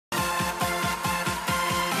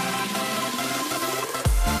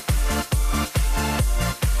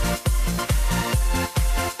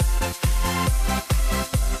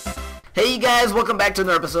Hey guys, welcome back to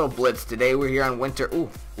another episode of Blitz. Today we're here on winter. Ooh.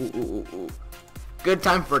 Good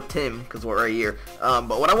time for Tim, because we're right here.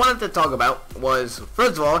 But what I wanted to talk about was,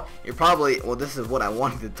 first of all, you're probably, well, this is what I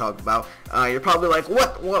wanted to talk about. You're probably like,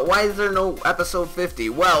 what, why is there no episode 50?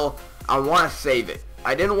 Well, I want to save it.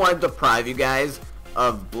 I didn't want to deprive you guys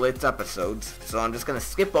of Blitz episodes, so I'm just going to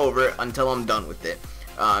skip over it until I'm done with it.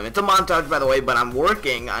 It's a montage, by the way, but I'm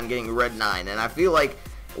working on getting Red 9, and I feel like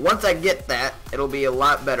once I get that, it'll be a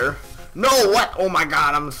lot better. No, what? Oh my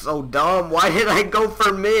god, I'm so dumb. Why did I go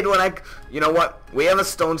for mid when I... You know what? We have a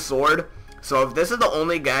stone sword. So if this is the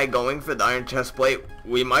only guy going for the iron chest plate,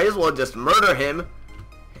 we might as well just murder him.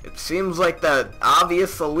 It seems like the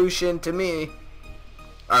obvious solution to me.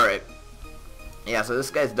 Alright. Yeah, so this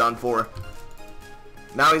guy's done for.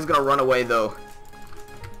 Now he's gonna run away, though.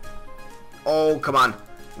 Oh, come on.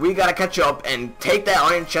 We gotta catch up and take that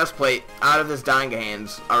iron chest plate out of his dying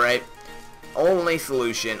hands. Alright. Only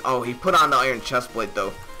solution. Oh, he put on the iron chest plate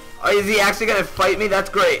though. Oh, is he actually gonna fight me? That's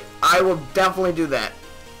great. I will definitely do that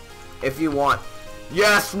if you want.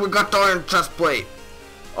 Yes, we got the iron chest plate.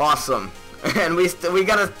 Awesome. And we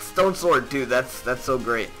got a stone sword too. That's so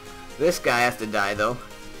great. This guy has to die though.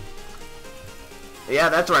 Yeah,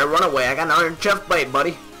 that's right. Run away. I got an iron chest plate,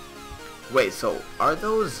 buddy. Wait, so are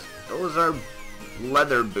those are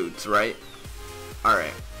leather boots, right? All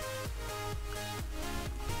right.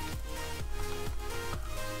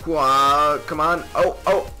 Come on.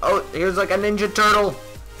 Oh, here's like a ninja turtle.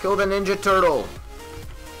 Kill the ninja turtle.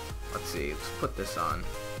 Let's see, let's put this on.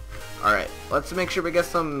 Alright, let's make sure we get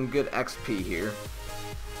some good XP here.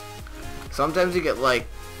 Sometimes you get like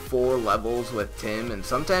 4 levels with Tim, and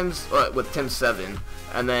sometimes with Tim 7,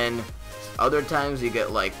 and then other times you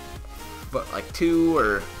get like 2,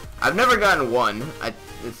 or I've never gotten 1.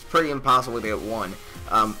 It's pretty impossible to get 1.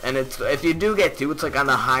 And it's, if you do get 2, it's like on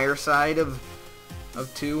the higher side of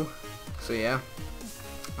 2, so yeah.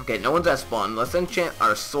 Okay, no one's at spawn. Let's enchant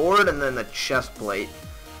our sword and then the chest plate.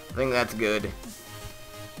 I think that's good.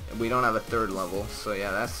 We don't have a 3rd level, so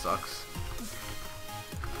yeah, that sucks.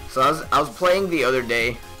 So I was playing the other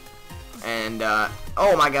day, and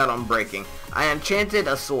oh my god, I'm breaking. I enchanted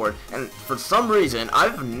a sword, and for some reason,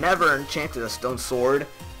 I've never enchanted a stone sword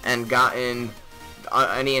and gotten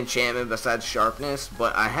any enchantment besides sharpness,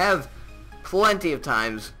 but I have plenty of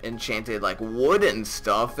times enchanted like wood and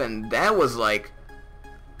stuff, and that was like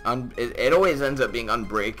it always ends up being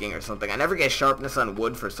unbreaking or something. I never get sharpness on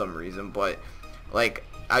wood for some reason, but like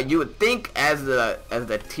you would think as the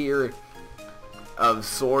tier of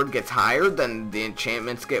sword gets higher, then the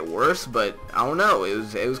enchantments get worse, but I don't know. It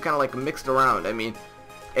was kind of like mixed around. I mean,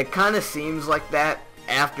 it kind of seems like that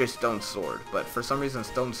after stone sword, but for some reason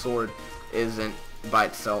stone sword isn't by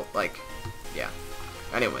itself. Like, yeah.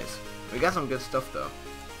 Anyways. We got some good stuff though.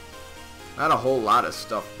 Not a whole lot of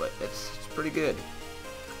stuff, but it's pretty good.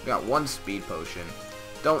 We got 1 speed potion.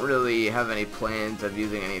 Don't really have any plans of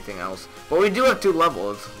using anything else. But we do have 2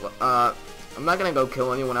 levels. I'm not gonna go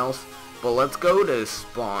kill anyone else, but let's go to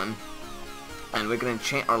spawn. And we can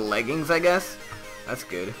enchant our leggings, I guess. That's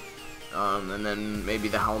good. And then maybe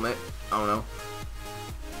the helmet. I don't know.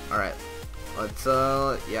 Alright. Let's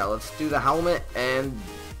do the helmet and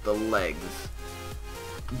the legs.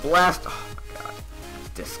 Blast. Oh my god. It's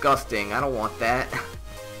disgusting. I don't want that.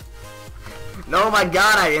 No, my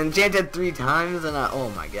god, I enchanted 3 times and oh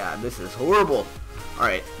my god, this is horrible.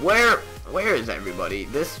 Alright, where is everybody?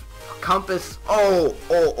 This compass. Oh.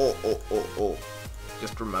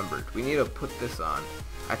 Just remembered. We need to put this on.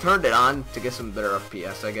 I turned it on to get some better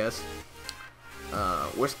FPS, I guess.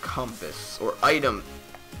 Where's compass? Or item?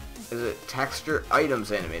 Is it texture?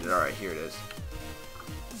 Items animated. Alright, here it is.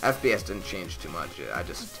 FPS didn't change too much. I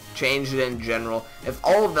just changed it in general. If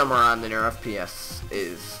all of them are on, then your FPS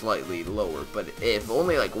is slightly lower. But if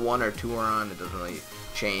only like 1 or 2 are on, it doesn't really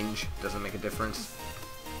change. Doesn't make a difference.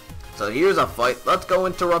 So here's a fight. Let's go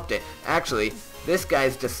interrupt it. Actually, this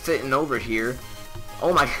guy's just sitting over here.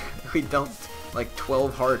 Oh my, we don't like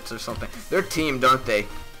 12 hearts or something. They're teamed, aren't they?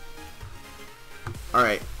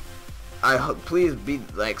 Alright. Please be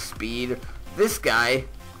like speed. This guy.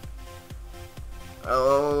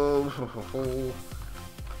 Oh.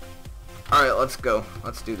 Alright, let's go.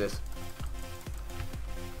 Let's do this.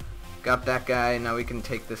 Got that guy. Now we can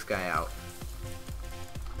take this guy out.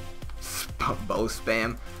 Bow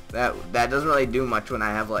spam. That doesn't really do much when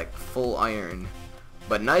I have like full iron.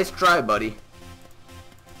 But nice try, buddy.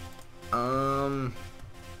 Come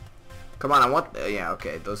on, I want... yeah,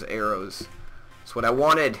 okay. Those arrows. That's what I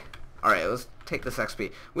wanted. Alright, let's take this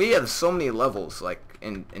XP. We have so many levels, like,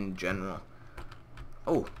 in general.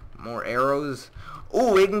 Oh, more arrows.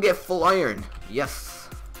 Oh, we can get full iron. Yes.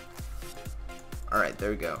 Alright, there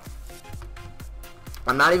we go.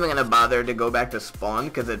 I'm not even gonna bother to go back to spawn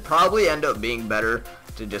because it'd probably end up being better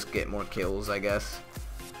to just get more kills, I guess.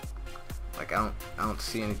 Like I don't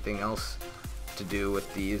see anything else to do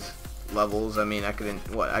with these levels. I mean, I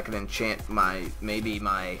could enchant maybe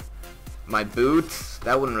my boots.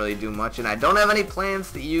 That wouldn't really do much, and I don't have any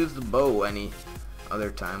plans to use the bow any other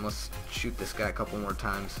time. Let's shoot this guy a couple more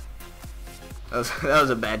times. That was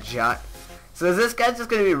a bad shot. So is this guy just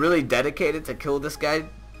gonna be really dedicated to kill this guy?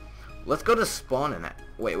 Let's go to spawn and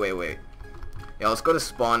wait. Yeah, let's go to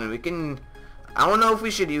spawn and we can. I don't know if we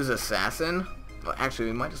should use assassin. Well, actually,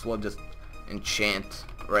 we might as well just enchant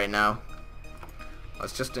right now.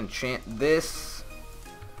 Let's just enchant this.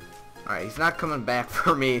 Alright, he's not coming back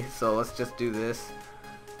for me, so let's just do this.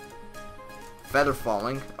 Feather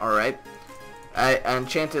falling. Alright. I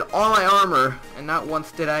enchanted all my armor, and not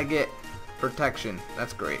once did I get protection.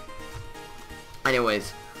 That's great.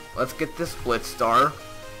 Anyways, let's get this Blitz star.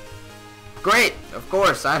 Great! Of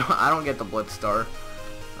course, I don't get the Blitz star.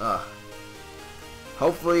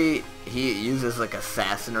 Hopefully he uses like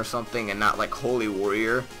assassin or something and not like holy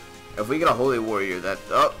warrior. If we get a holy warrior, that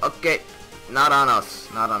okay, not on us,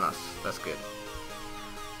 that's good.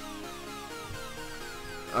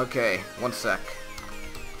 Okay, one sec.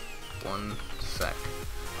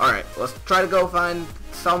 Alright, let's try to go find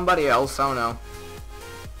somebody else. I don't know.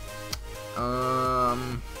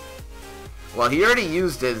 Well, he already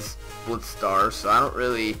used his Blitz star, so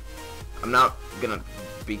I'm not gonna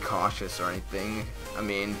be cautious or anything. I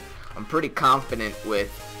mean, I'm pretty confident with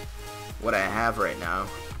what I have right now.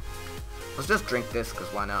 Let's just drink this, because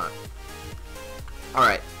why not?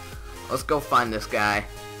 Alright, let's go find this guy.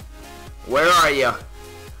 Where are you?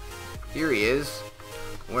 Here he is,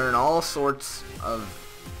 wearing all sorts of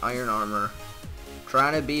iron armor,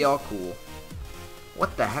 trying to be all cool.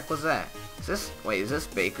 What the heck was that? Wait, is this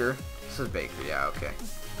Baker? This is Baker, yeah, okay.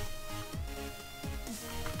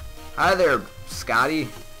 Hi there, Scotty.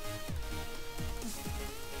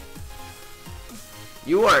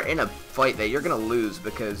 You are in a fight that you're gonna lose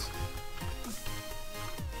because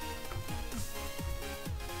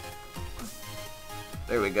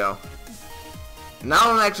there we go.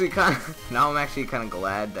 Now I'm actually kind of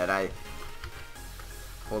glad that I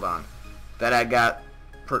got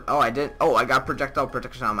I got projectile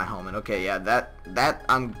protection on my helmet. Okay, yeah, that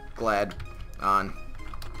I'm glad on.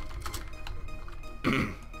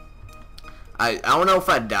 I don't know if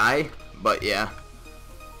I'd die, but yeah.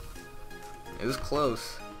 It was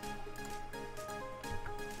close.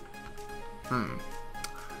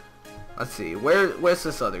 Let's see. Where's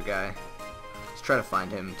this other guy? Let's try to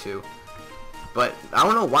find him too. But I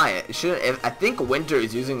don't know why. I think Winter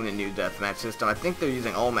is using the new deathmatch system. I think they're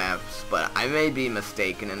using all maps, but I may be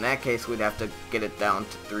mistaken. In that case, we'd have to get it down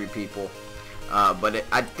to 3 people.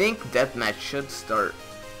 I think deathmatch should start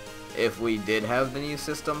if we did have the new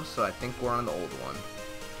system. So I think we're on the old one.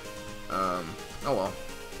 Oh well.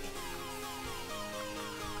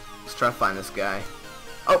 Let's try to find this guy.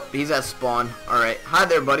 Oh, he's at spawn. Alright. Hi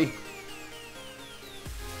there, buddy.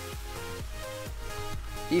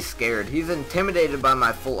 He's scared. He's intimidated by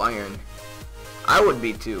my full iron. I would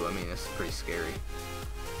be too. I mean, it's pretty scary.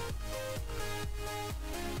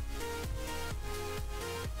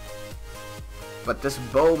 But this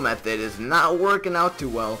bow method is not working out too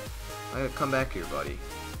well. I gotta come back here, buddy.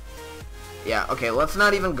 Yeah, okay, let's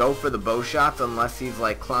not even go for the bow shots unless he's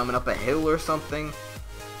like climbing up a hill or something,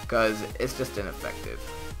 because it's just ineffective.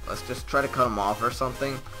 Let's just try to cut him off or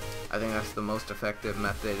something. I think that's the most effective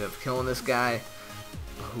method of killing this guy.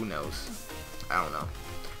 Who knows? I don't know.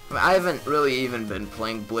 I mean, I haven't really even been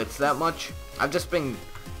playing Blitz that much. I've just been,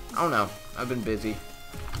 I don't know, I've been busy.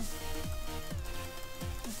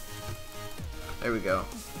 There we go.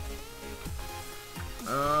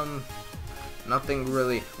 Nothing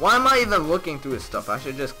really. Why am I even looking through his stuff? I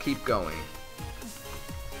should just keep going.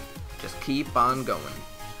 Just keep on going.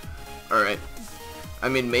 Alright. I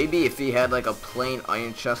mean, maybe if he had like a plain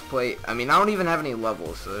iron chest plate. I mean, I don't even have any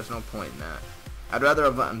levels, so there's no point in that. I'd rather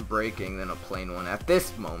have unbreaking than a plain one at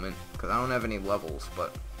this moment, because I don't have any levels,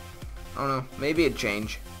 but I don't know, maybe it'd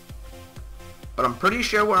change. But I'm pretty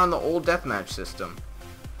sure we're on the old deathmatch system.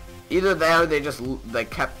 Either that or they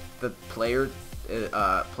kept the player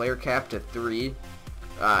cap to 3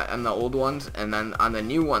 on the old ones, and then on the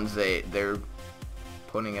new ones they're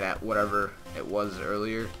putting it at whatever it was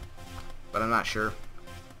earlier, but I'm not sure.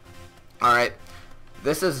 Alright.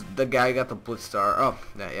 This is the guy who got the Blitz star. Oh,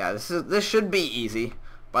 yeah, this should be easy,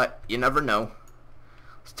 but you never know.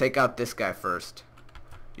 Let's take out this guy first.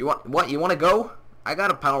 You want to go? I got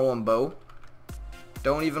a power 1 bow.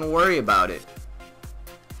 Don't even worry about it.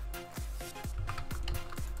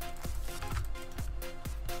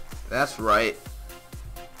 That's right.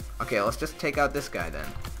 Okay, let's just take out this guy then.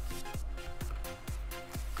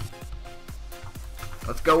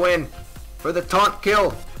 Let's go in for the taunt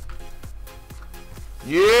kill.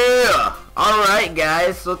 Yeah! Alright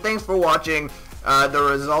guys, so thanks for watching. The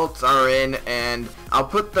results are in, and I'll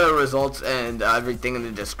put the results and everything in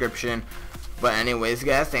the description. But anyways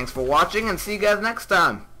guys, thanks for watching, and see you guys next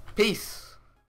time. Peace.